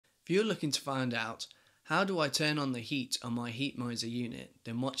you're looking to find out how do I turn on the heat on my Heatmiser unit,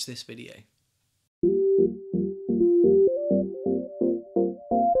 then watch this video.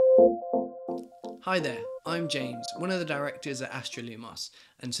 Hi there, I'm James, one of the directors at Astra Lumos,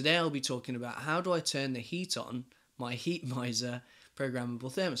 and today I'll be talking about how do I turn the heat on my Heatmiser programmable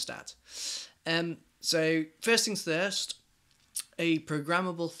thermostat. So first things first, a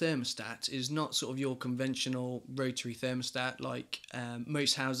programmable thermostat is not sort of your conventional rotary thermostat like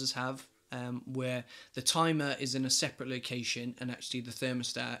most houses have, where the timer is in a separate location and actually the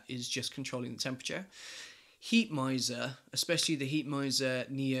thermostat is just controlling the temperature. Heatmiser, especially the Heatmiser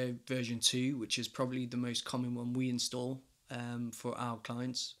Neo version 2, which is probably the most common one we install for our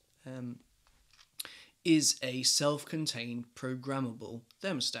clients, is a self-contained programmable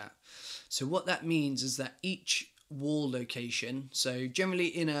thermostat. So what that means is that each wall location, so generally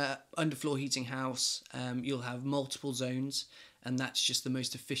in a underfloor heating house, you'll have multiple zones, and that's just the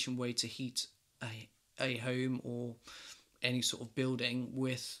most efficient way to heat a home or any sort of building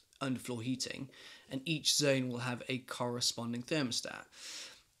with underfloor heating, and each zone will have a corresponding thermostat.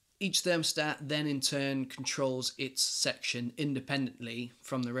 Each thermostat then in turn controls its section independently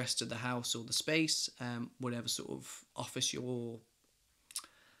from the rest of the house or the space, whatever sort of office or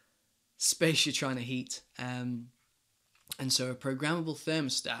space you're trying to heat. And so a programmable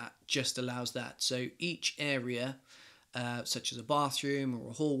thermostat just allows that. So each area, such as a bathroom or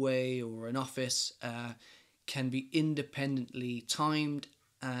a hallway or an office, can be independently timed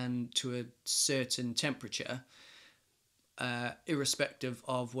and to a certain temperature, irrespective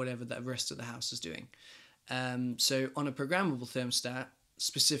of whatever the rest of the house is doing. So on a programmable thermostat,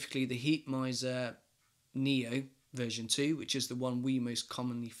 specifically the Heatmiser Neo version 2, which is the one we most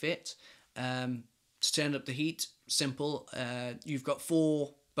commonly fit, to turn up the heat, simple. You've got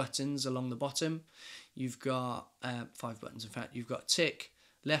 4 buttons along the bottom. You've got 5 buttons, in fact. You've got tick,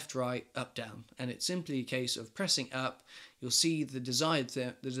 left, right, up, down, and it's simply a case of pressing up. You'll see the desired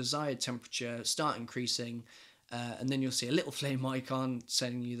temperature start increasing, and then you'll see a little flame icon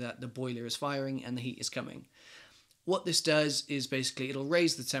telling you that the boiler is firing and the heat is coming. What this does is basically it'll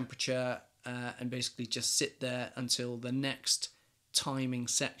raise the temperature and basically just sit there until the next timing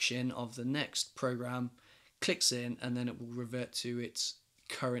section of the next program clicks in, and then it will revert to its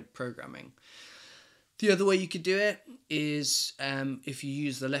current programming. The other way you could do it is if you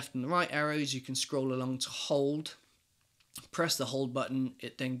use the left and the right arrows, you can scroll along to hold. Press the hold button.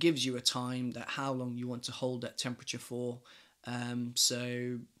 It then gives you a time that how long you want to hold that temperature for.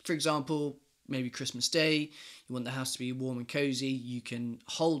 So, for example, maybe Christmas Day, you want the house to be warm and cozy. You can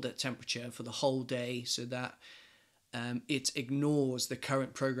hold that temperature for the whole day so that it ignores the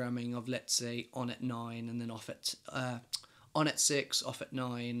current programming of, let's say, on at 9 and then off at on at 6, off at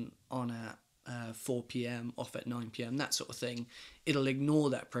 9, on at 4 p.m, off at 9 p.m, that sort of thing. It'll ignore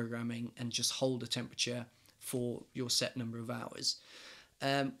that programming and just hold the temperature for your set number of hours.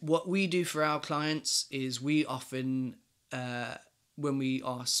 What we do for our clients is we often, when we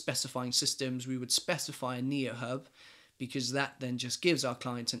are specifying systems, we would specify a Neo hub, because that then just gives our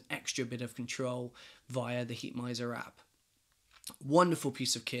clients an extra bit of control via the Heatmiser app. Wonderful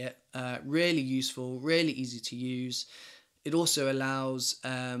piece of kit, really useful, really easy to use. It also allows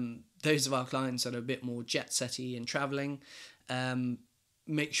those of our clients that are a bit more jet-setty and travelling,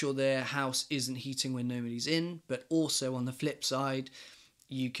 make sure their house isn't heating when nobody's in, but also on the flip side,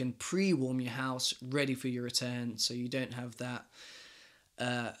 you can pre-warm your house ready for your return, so you don't have that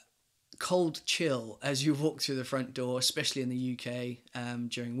cold chill as you walk through the front door, especially in the UK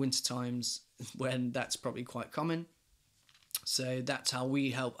during winter times when that's probably quite common. So that's how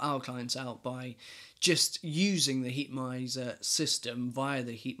we help our clients out, by just using the Heatmiser system via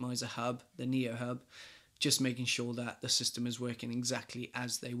the Heatmiser hub, the Neo hub, just making sure that the system is working exactly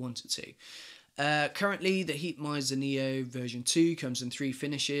as they want it to. Currently, the Heatmiser Neo version 2 comes in 3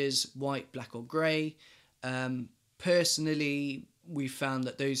 finishes: white, black or grey. Personally, we found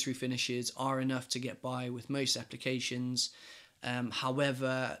that those 3 finishes are enough to get by with most applications.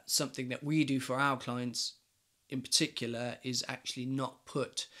 However, something that we do for our clients in particular is actually not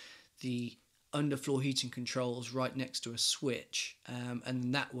put the underfloor heating controls right next to a switch,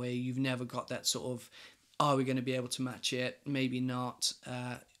 and that way you've never got that sort of, are we going to be able to match it? Maybe not.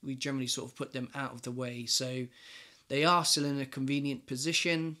 We generally sort of put them out of the way, so they are still in a convenient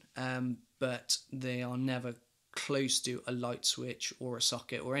position, but they are never close to a light switch or a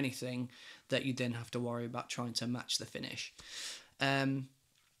socket or anything that you then have to worry about trying to match the finish.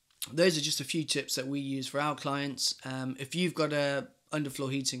 Those are just a few tips that we use for our clients. If you've got a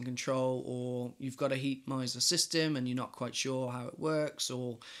underfloor heating control, or you've got a Heatmiser system and you're not quite sure how it works,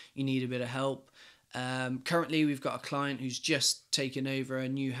 or you need a bit of help, currently we've got a client who's just taken over a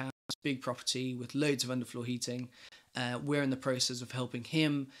new house big property with loads of underfloor heating. We're in the process of helping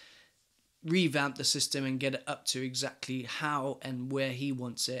him revamp the system and get it up to exactly how and where he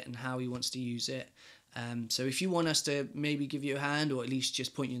wants it and how he wants to use it. So if you want us to maybe give you a hand, or at least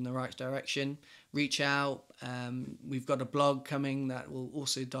just point you in the right direction, reach out. We've got a blog coming that will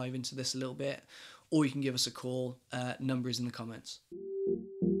also dive into this a little bit, or you can give us a call. Number is in the comments.